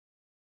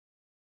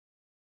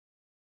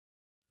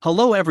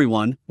Hello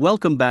everyone,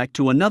 welcome back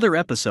to another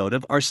episode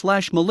of r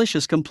slash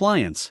malicious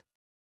compliance.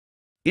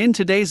 In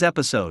today's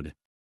episode,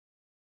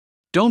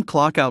 don't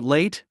clock out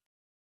late?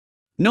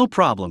 No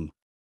problem.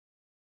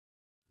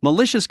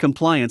 Malicious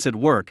compliance at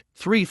work,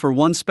 3 for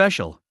 1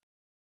 special.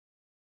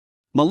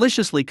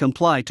 Maliciously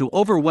comply to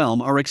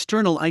overwhelm our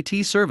external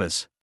IT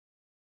service.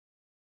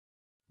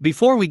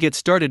 Before we get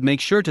started,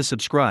 make sure to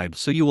subscribe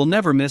so you will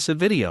never miss a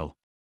video.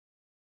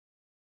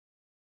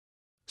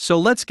 So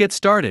let's get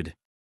started.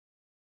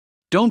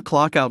 Don't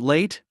clock out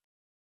late?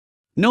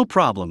 No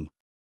problem.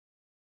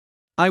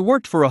 I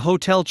worked for a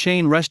hotel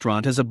chain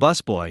restaurant as a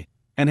busboy,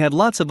 and had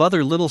lots of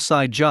other little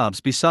side jobs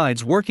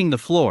besides working the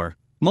floor,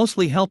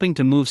 mostly helping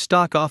to move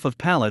stock off of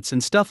pallets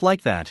and stuff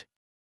like that.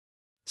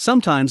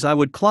 Sometimes I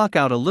would clock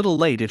out a little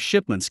late if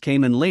shipments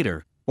came in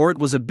later, or it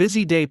was a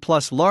busy day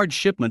plus large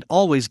shipment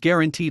always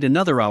guaranteed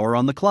another hour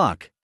on the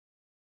clock.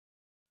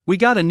 We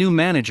got a new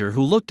manager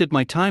who looked at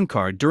my time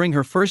card during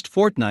her first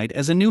fortnight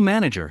as a new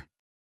manager.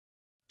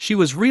 She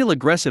was real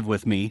aggressive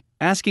with me,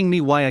 asking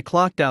me why I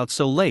clocked out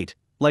so late,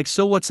 like,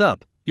 so what's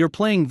up, you're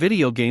playing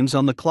video games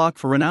on the clock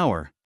for an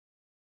hour.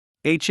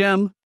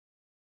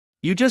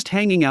 You just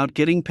hanging out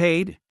getting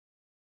paid?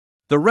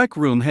 The rec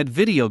room had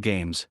video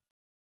games.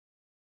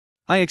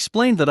 I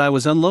explained that I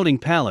was unloading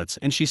pallets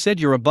and she said,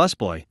 you're a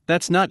busboy,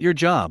 that's not your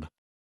job.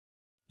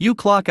 You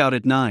clock out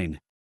at 9.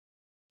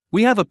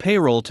 We have a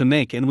payroll to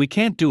make and we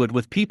can't do it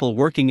with people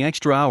working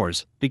extra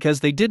hours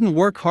because they didn't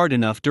work hard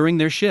enough during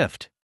their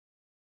shift.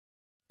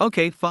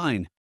 Okay,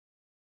 fine.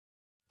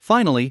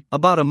 Finally,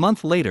 about a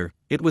month later,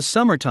 it was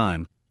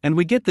summertime, and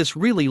we get this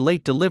really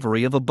late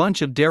delivery of a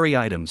bunch of dairy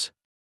items.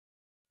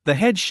 The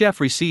head chef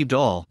received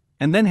all,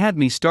 and then had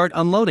me start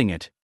unloading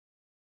it.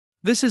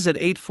 This is at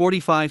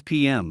 8:45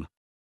 p.m.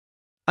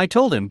 I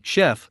told him,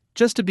 Chef,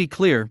 just to be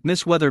clear,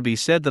 Miss Weatherby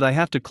said that I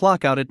have to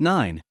clock out at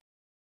 9.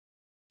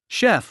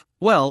 Chef,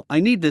 well,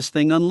 I need this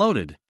thing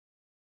unloaded.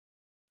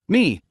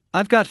 Me,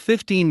 I've got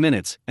 15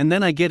 minutes, and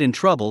then I get in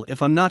trouble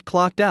if I'm not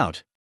clocked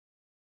out.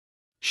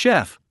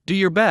 Chef, do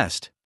your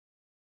best.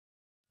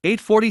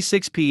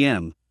 8:46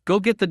 p.m.,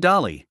 go get the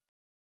dolly.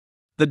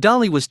 The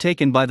dolly was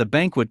taken by the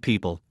banquet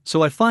people,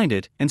 so I find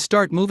it and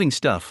start moving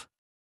stuff.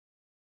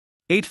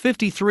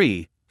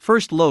 8:53,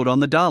 first load on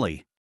the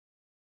dolly.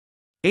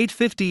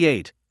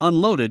 8:58,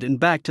 unloaded and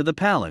back to the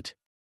pallet.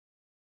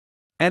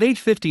 At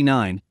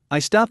 8:59, I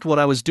stopped what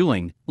I was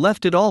doing,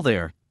 left it all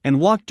there, and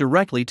walked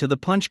directly to the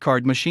punch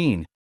card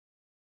machine.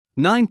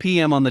 9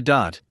 p.m. on the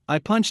dot, I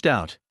punched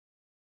out.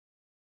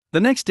 The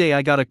next day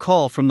I got a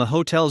call from the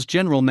hotel's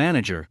general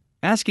manager,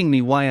 asking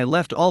me why I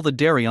left all the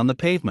dairy on the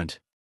pavement.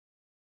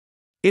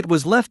 It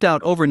was left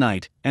out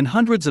overnight, and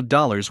hundreds of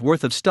dollars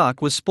worth of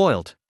stock was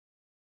spoilt.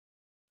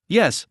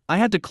 Yes, I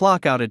had to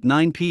clock out at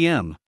 9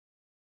 p.m.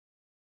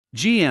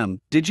 GM,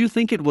 did you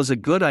think it was a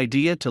good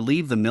idea to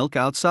leave the milk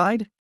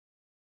outside?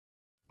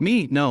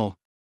 Me, no.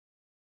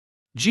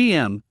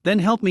 GM, then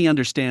help me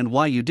understand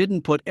why you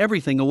didn't put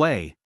everything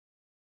away.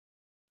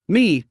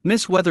 Me,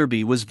 Miss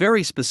Weatherby was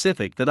very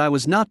specific that I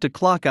was not to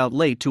clock out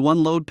late to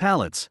unload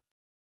pallets.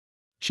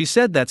 She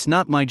said that's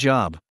not my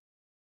job.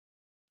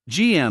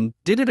 GM,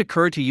 did it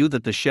occur to you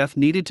that the chef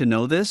needed to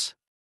know this?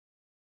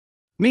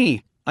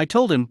 Me, I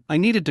told him I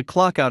needed to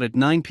clock out at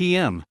 9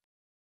 p.m.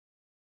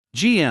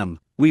 GM,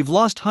 we've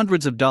lost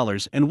hundreds of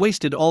dollars and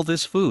wasted all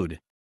this food.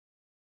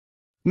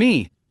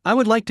 Me, I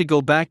would like to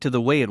go back to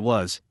the way it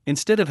was,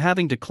 instead of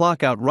having to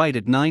clock out right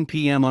at 9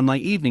 p.m. on my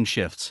evening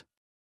shifts.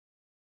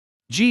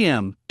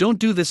 GM, don't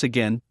do this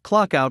again,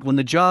 clock out when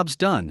the job's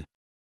done.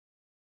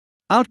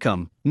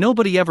 Outcome,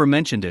 nobody ever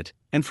mentioned it,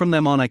 and from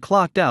then on I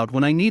clocked out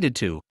when I needed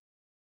to.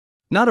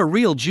 Not a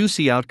real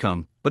juicy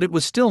outcome, but it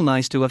was still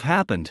nice to have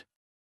happened.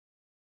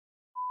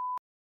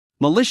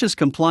 Malicious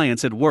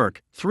compliance at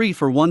work, 3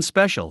 for 1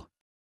 special.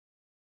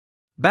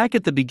 Back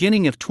at the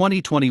beginning of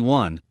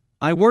 2021,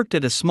 I worked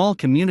at a small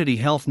community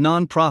health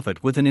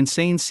non-profit with an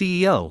insane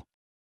CEO.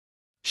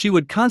 She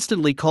would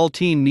constantly call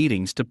team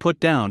meetings to put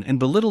down and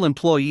belittle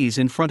employees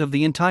in front of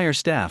the entire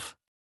staff.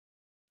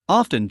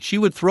 Often, she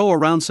would throw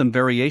around some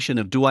variation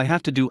of "do I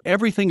have to do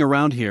everything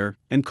around here,"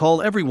 and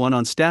call everyone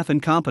on staff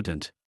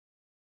incompetent.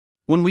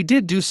 When we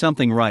did do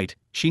something right,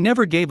 she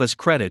never gave us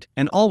credit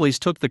and always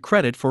took the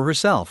credit for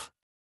herself.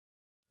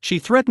 She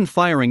threatened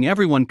firing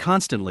everyone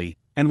constantly,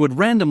 and would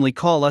randomly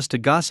call us to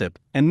gossip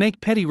and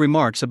make petty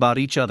remarks about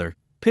each other,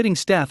 pitting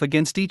staff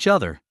against each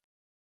other.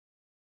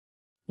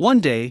 One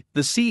day,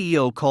 the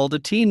CEO called a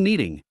team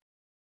meeting.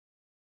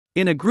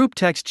 In a group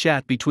text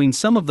chat between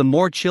some of the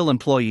more chill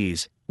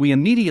employees, we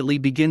immediately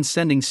begin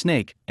sending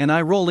snake and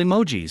eye roll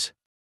emojis.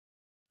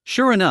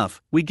 Sure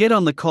enough, we get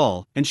on the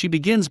call, and she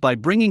begins by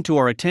bringing to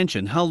our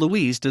attention how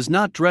Louise does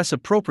not dress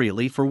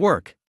appropriately for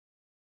work.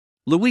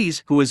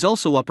 Louise, who is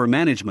also upper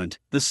management,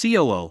 the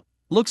COO,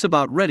 looks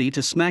about ready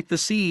to smack the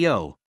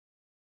CEO.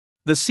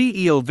 The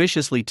CEO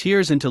viciously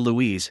tears into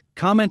Louise,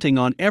 commenting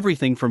on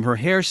everything from her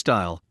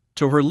hairstyle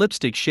to her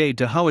lipstick shade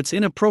to how it's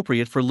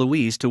inappropriate for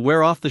Louise to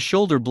wear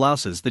off-the-shoulder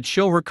blouses that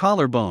show her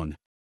collarbone.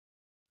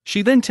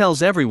 She then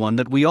tells everyone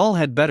that we all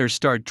had better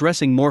start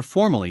dressing more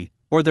formally,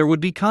 or there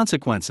would be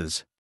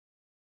consequences.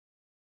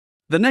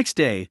 The next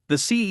day, the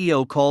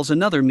CEO calls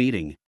another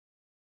meeting.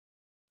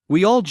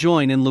 We all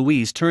join and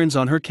Louise turns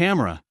on her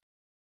camera.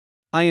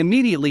 I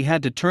immediately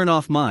had to turn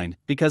off mine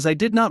because I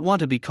did not want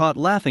to be caught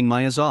laughing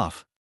my ass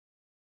off.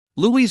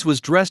 Louise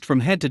was dressed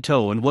from head to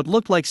toe in what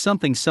looked like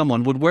something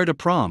someone would wear to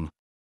prom.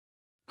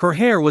 Her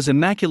hair was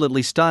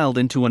immaculately styled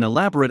into an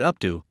elaborate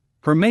updo,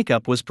 her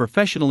makeup was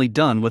professionally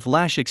done with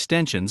lash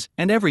extensions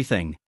and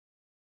everything.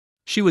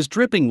 She was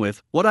dripping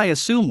with what I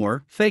assume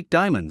were fake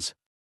diamonds.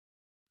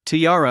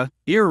 Tiara,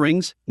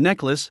 earrings,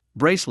 necklace,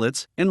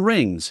 bracelets, and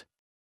rings.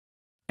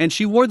 And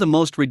she wore the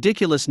most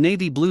ridiculous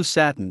navy blue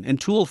satin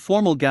and tulle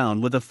formal gown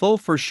with a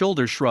faux fur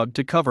shoulder shrug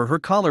to cover her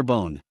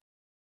collarbone.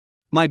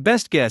 My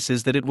best guess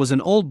is that it was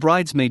an old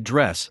bridesmaid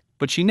dress,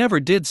 but she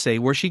never did say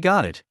where she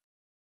got it.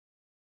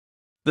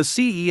 The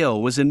CEO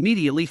was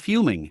immediately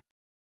fuming.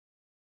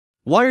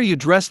 "Why are you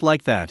dressed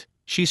like that?"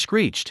 she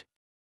screeched.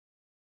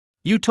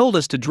 "You told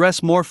us to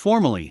dress more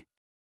formally.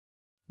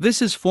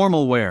 This is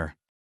formal wear.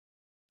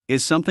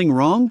 Is something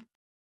wrong?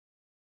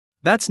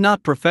 That's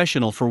not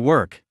professional for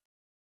work."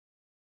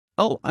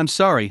 "Oh, I'm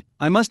sorry,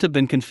 I must have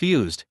been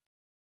confused.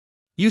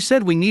 You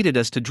said we needed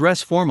us to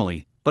dress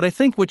formally, but I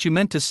think what you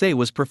meant to say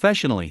was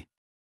professionally."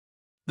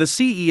 The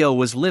CEO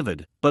was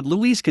livid, but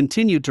Louise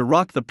continued to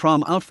rock the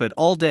prom outfit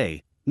all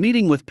day,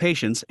 meeting with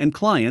patients and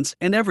clients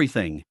and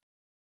everything.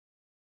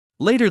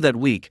 Later that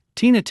week,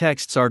 Tina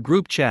texts our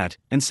group chat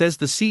and says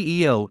the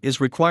CEO is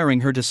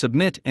requiring her to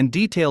submit a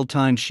detailed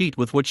time sheet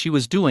with what she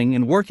was doing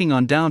and working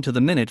on down to the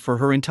minute for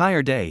her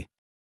entire day.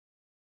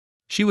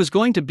 She was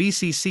going to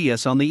BCC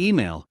us on the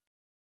email.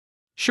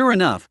 Sure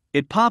enough,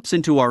 it pops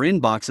into our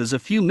inboxes a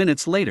few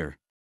minutes later.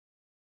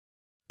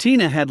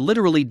 Tina had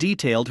literally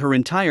detailed her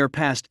entire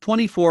past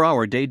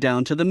 24-hour day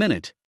down to the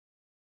minute.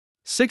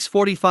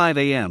 6:45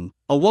 a.m.,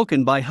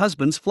 awoken by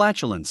husband's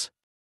flatulence.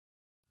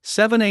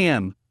 7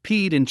 a.m.,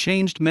 peed and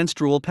changed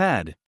menstrual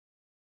pad.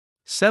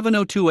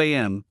 7:02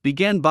 a.m.,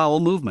 began bowel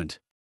movement.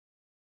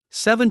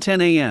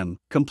 7:10 a.m.,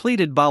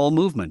 completed bowel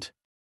movement.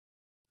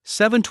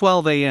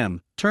 7:12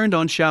 a.m., turned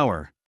on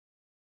shower.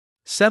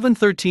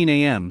 7:13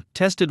 a.m.,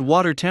 tested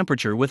water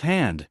temperature with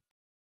hand.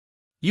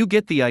 You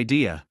get the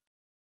idea.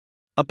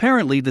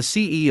 Apparently the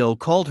CEO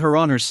called her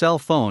on her cell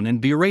phone and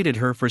berated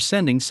her for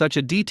sending such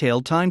a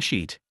detailed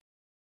timesheet.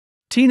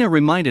 Tina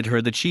reminded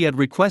her that she had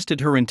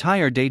requested her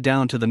entire day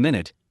down to the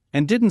minute,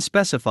 and didn't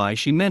specify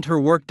she meant her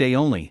work day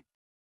only.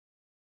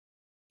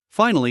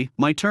 Finally,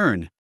 my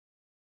turn.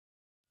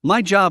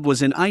 My job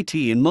was in IT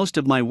and most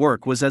of my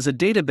work was as a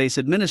database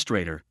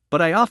administrator,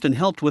 but I often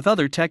helped with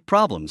other tech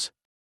problems.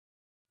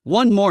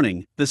 One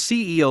morning, the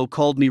CEO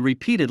called me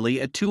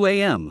repeatedly at 2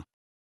 a.m.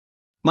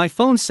 My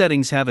phone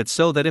settings have it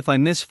so that if I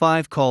miss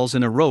 5 calls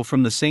in a row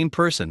from the same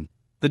person,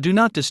 the Do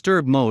Not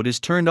Disturb mode is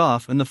turned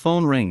off and the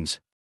phone rings.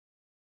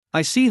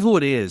 I see who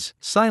it is,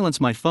 silence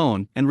my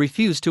phone, and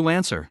refuse to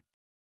answer.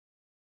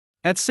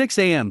 At 6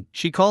 a.m.,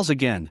 she calls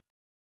again.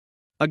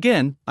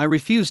 Again, I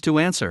refuse to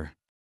answer.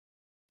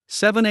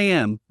 7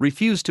 a.m.,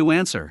 refuse to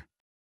answer.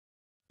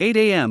 8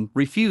 a.m.,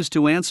 refuse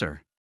to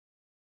answer.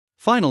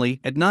 Finally,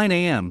 at 9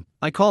 a.m.,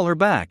 I call her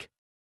back.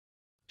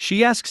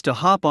 She asks to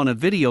hop on a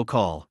video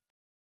call.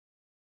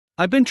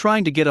 "I've been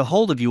trying to get a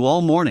hold of you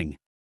all morning.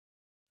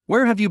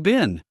 Where have you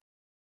been?"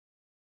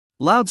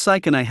 "Loud Psy,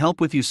 can I help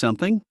with you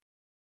something?"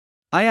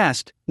 I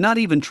asked, not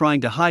even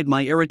trying to hide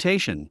my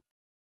irritation.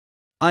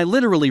 I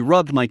literally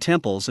rubbed my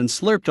temples and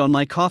slurped on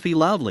my coffee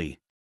loudly.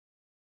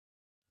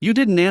 "You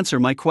didn't answer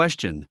my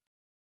question.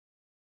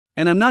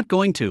 And I'm not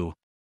going to.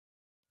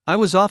 I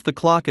was off the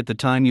clock at the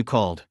time you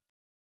called.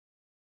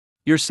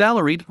 You're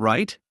salaried,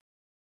 right?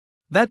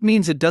 That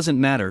means it doesn't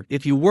matter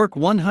if you work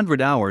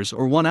 100 hours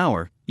or 1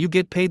 hour, you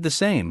get paid the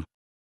same.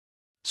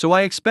 So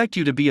I expect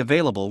you to be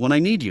available when I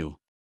need you.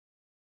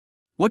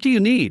 What do you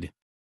need?"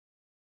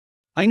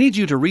 "I need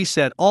you to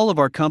reset all of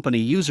our company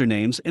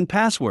usernames and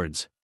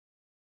passwords.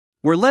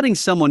 We're letting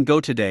someone go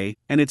today,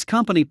 and it's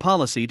company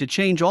policy to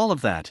change all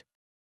of that."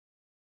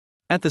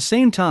 At the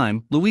same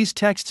time, Louise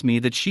texts me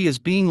that she is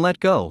being let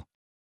go.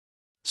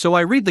 So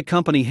I read the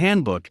company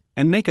handbook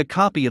and make a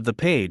copy of the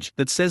page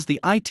that says the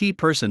IT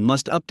person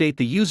must update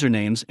the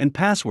usernames and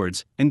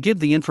passwords and give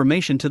the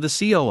information to the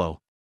COO.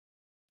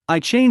 I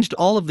changed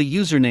all of the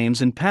usernames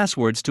and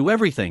passwords to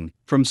everything,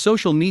 from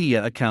social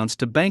media accounts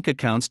to bank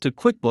accounts to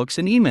QuickBooks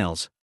and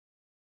emails.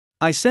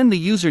 I send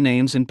the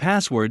usernames and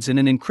passwords in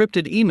an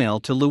encrypted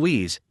email to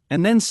Louise,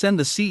 and then send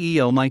the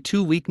CEO my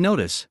 2-week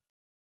notice.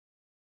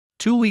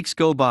 2 weeks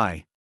go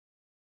by.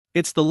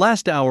 It's the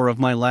last hour of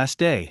my last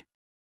day.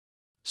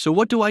 So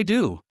what do I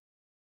do?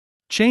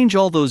 Change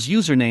all those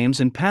usernames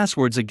and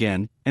passwords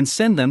again, and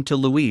send them to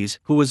Louise,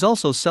 who is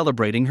also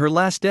celebrating her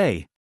last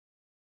day.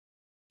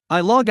 I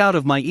log out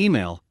of my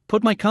email,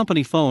 put my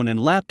company phone and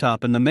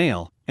laptop in the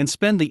mail, and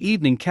spend the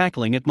evening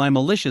cackling at my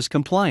malicious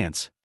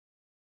compliance.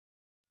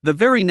 The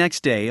very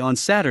next day, on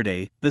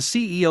Saturday, the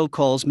CEO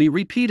calls me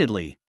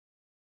repeatedly.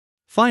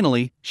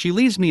 Finally, she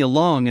leaves me a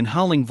long and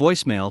howling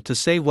voicemail to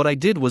say what I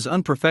did was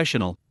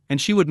unprofessional, and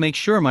she would make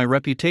sure my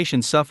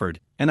reputation suffered,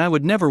 and I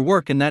would never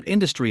work in that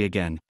industry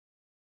again.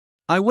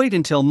 I wait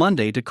until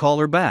Monday to call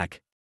her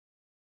back.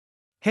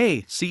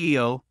 "Hey,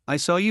 CEO, I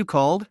saw you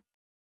called.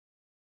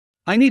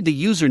 I need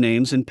the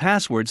usernames and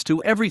passwords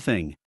to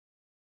everything.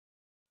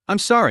 I'm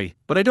sorry,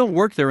 but I don't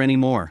work there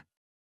anymore.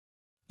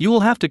 You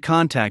will have to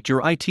contact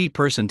your IT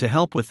person to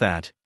help with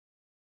that."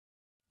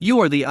 "You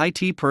are the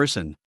IT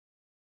person."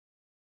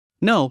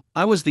 "No,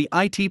 I was the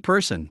IT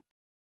person.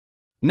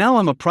 Now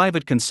I'm a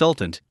private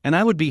consultant, and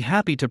I would be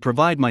happy to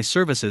provide my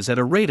services at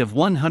a rate of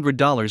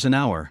 $100 an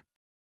hour.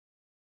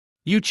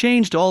 You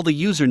changed all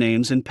the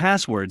usernames and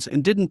passwords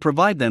and didn't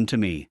provide them to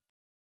me."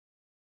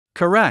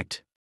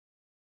 "Correct.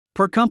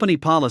 Per company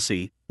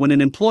policy, when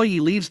an employee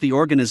leaves the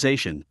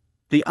organization,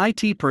 the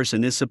IT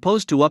person is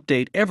supposed to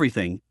update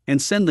everything and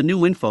send the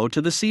new info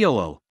to the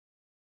COO.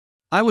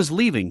 I was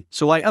leaving,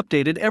 so I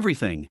updated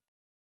everything.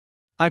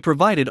 I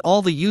provided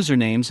all the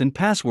usernames and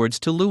passwords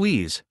to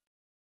Louise.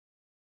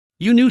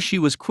 You knew she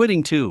was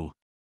quitting too.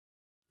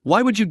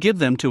 Why would you give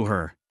them to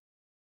her?"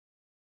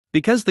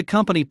 "Because the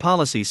company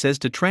policy says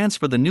to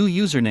transfer the new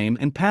username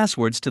and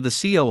passwords to the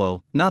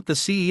COO, not the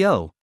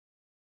CEO.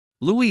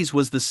 Louise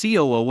was the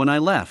COO when I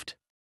left."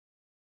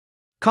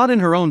 Caught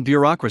in her own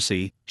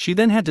bureaucracy, she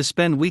then had to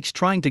spend weeks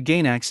trying to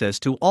gain access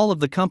to all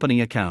of the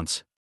company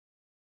accounts.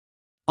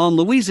 On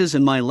Louise's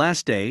and my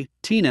last day,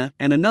 Tina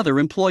and another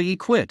employee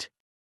quit.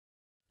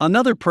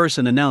 Another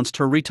person announced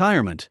her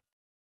retirement.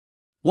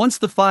 Once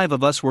the 5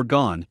 of us were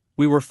gone,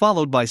 we were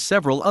followed by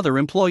several other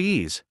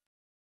employees.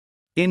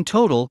 In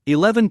total,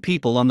 11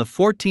 people on the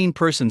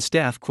 14-person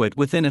staff quit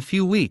within a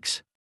few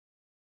weeks.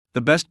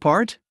 The best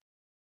part?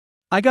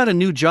 I got a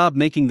new job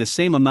making the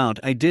same amount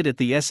I did at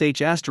the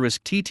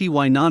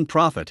sh*TTY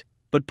nonprofit,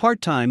 but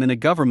part-time in a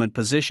government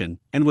position,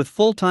 and with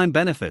full-time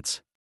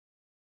benefits.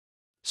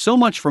 So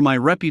much for my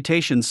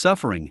reputation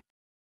suffering.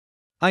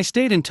 I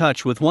stayed in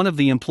touch with one of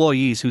the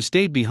employees who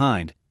stayed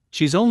behind.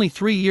 She's only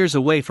 3 years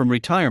away from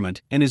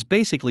retirement and is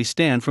basically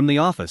stand from the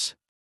office.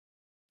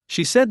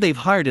 She said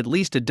they've hired at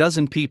least a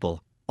dozen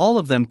people, all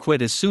of them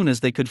quit as soon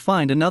as they could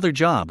find another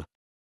job.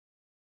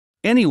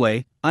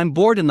 Anyway, I'm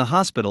bored in the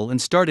hospital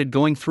and started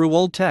going through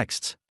old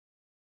texts.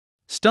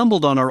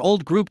 Stumbled on our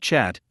old group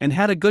chat and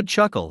had a good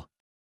chuckle.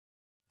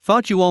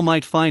 Thought you all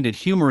might find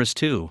it humorous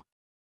too.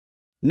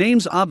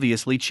 Names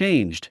obviously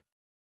changed.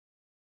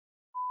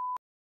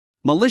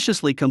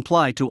 Maliciously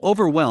comply to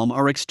overwhelm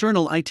our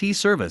external IT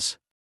service.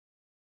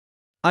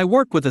 I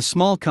work with a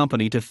small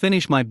company to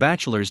finish my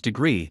bachelor's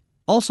degree.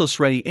 Also,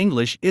 Shreddy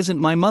English isn't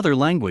my mother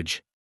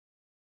language.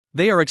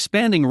 They are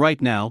expanding right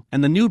now,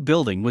 and the new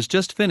building was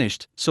just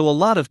finished, so a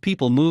lot of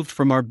people moved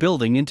from our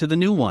building into the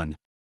new one.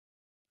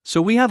 So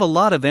we have a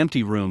lot of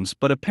empty rooms,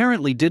 but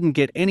apparently didn't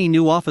get any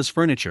new office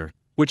furniture,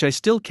 which I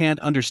still can't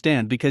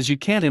understand because you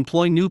can't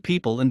employ new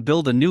people and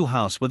build a new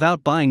house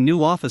without buying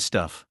new office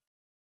stuff.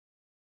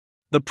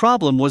 The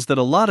problem was that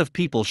a lot of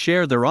people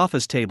share their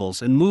office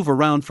tables and move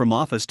around from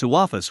office to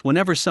office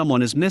whenever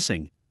someone is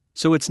missing.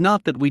 So it's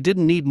not that we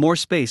didn't need more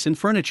space and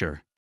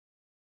furniture.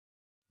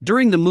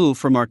 During the move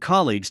from our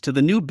colleagues to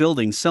the new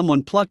building,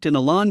 someone plugged in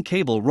a LAN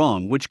cable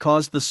wrong, which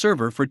caused the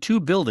server for 2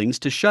 buildings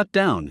to shut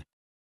down.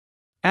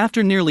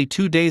 After nearly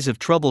 2 days of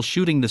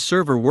troubleshooting, the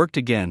server worked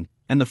again,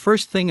 and the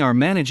first thing our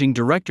managing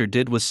director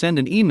did was send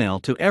an email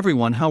to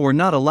everyone how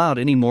we're not allowed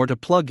anymore to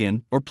plug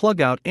in or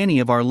plug out any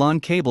of our LAN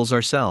cables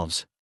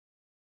ourselves.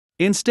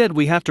 Instead,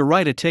 we have to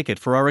write a ticket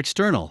for our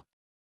external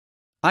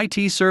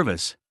IT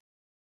service.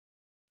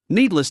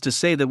 Needless to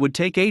say, that would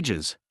take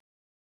ages.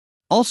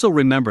 Also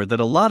remember that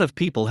a lot of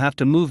people have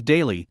to move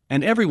daily,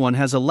 and everyone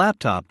has a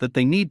laptop that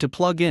they need to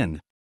plug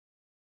in.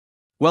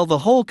 Well,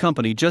 the whole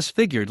company just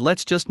figured,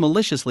 let's just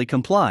maliciously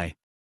comply.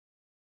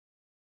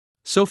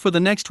 So for the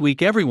next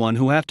week, everyone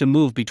who have to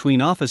move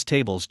between office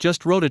tables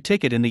just wrote a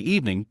ticket in the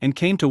evening and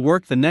came to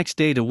work the next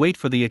day to wait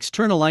for the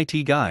external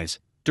IT guys.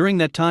 During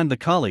that time, the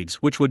colleagues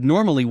which would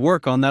normally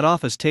work on that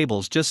office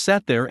tables just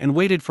sat there and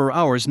waited for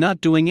hours not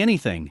doing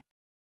anything.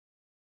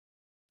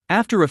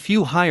 After a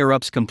few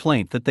higher-ups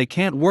complaint that they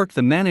can't work,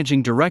 the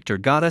managing director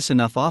got us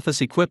enough office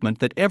equipment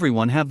that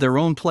everyone have their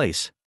own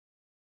place.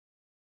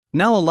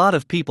 Now a lot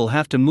of people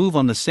have to move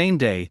on the same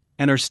day,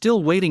 and are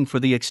still waiting for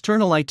the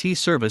external IT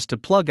service to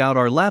plug out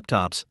our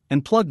laptops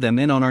and plug them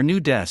in on our new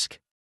desk.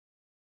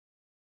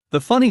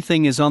 The funny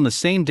thing is, on the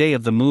same day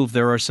of the move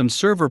there are some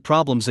server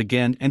problems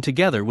again, and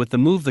together with the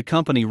move the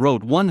company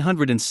wrote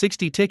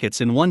 160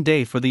 tickets in one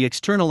day for the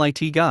external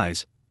IT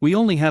guys. We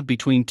only have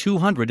between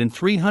 200 and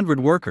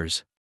 300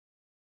 workers.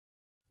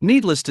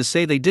 Needless to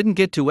say, they didn't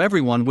get to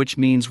everyone, which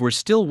means we're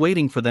still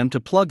waiting for them to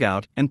plug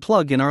out and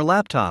plug in our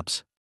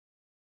laptops.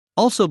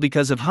 Also,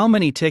 because of how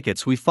many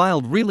tickets we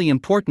filed, really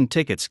important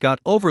tickets got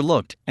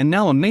overlooked, and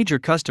now a major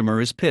customer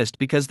is pissed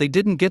because they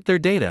didn't get their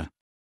data.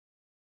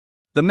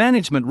 The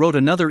management wrote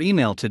another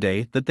email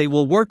today that they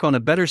will work on a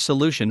better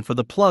solution for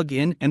the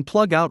plug-in and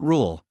plug-out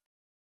rule.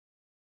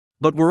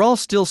 But we're all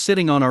still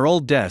sitting on our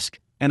old desk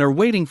and are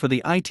waiting for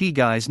the IT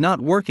guys not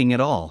working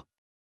at all.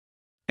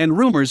 And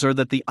rumors are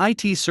that the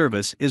IT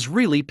service is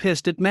really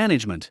pissed at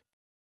management.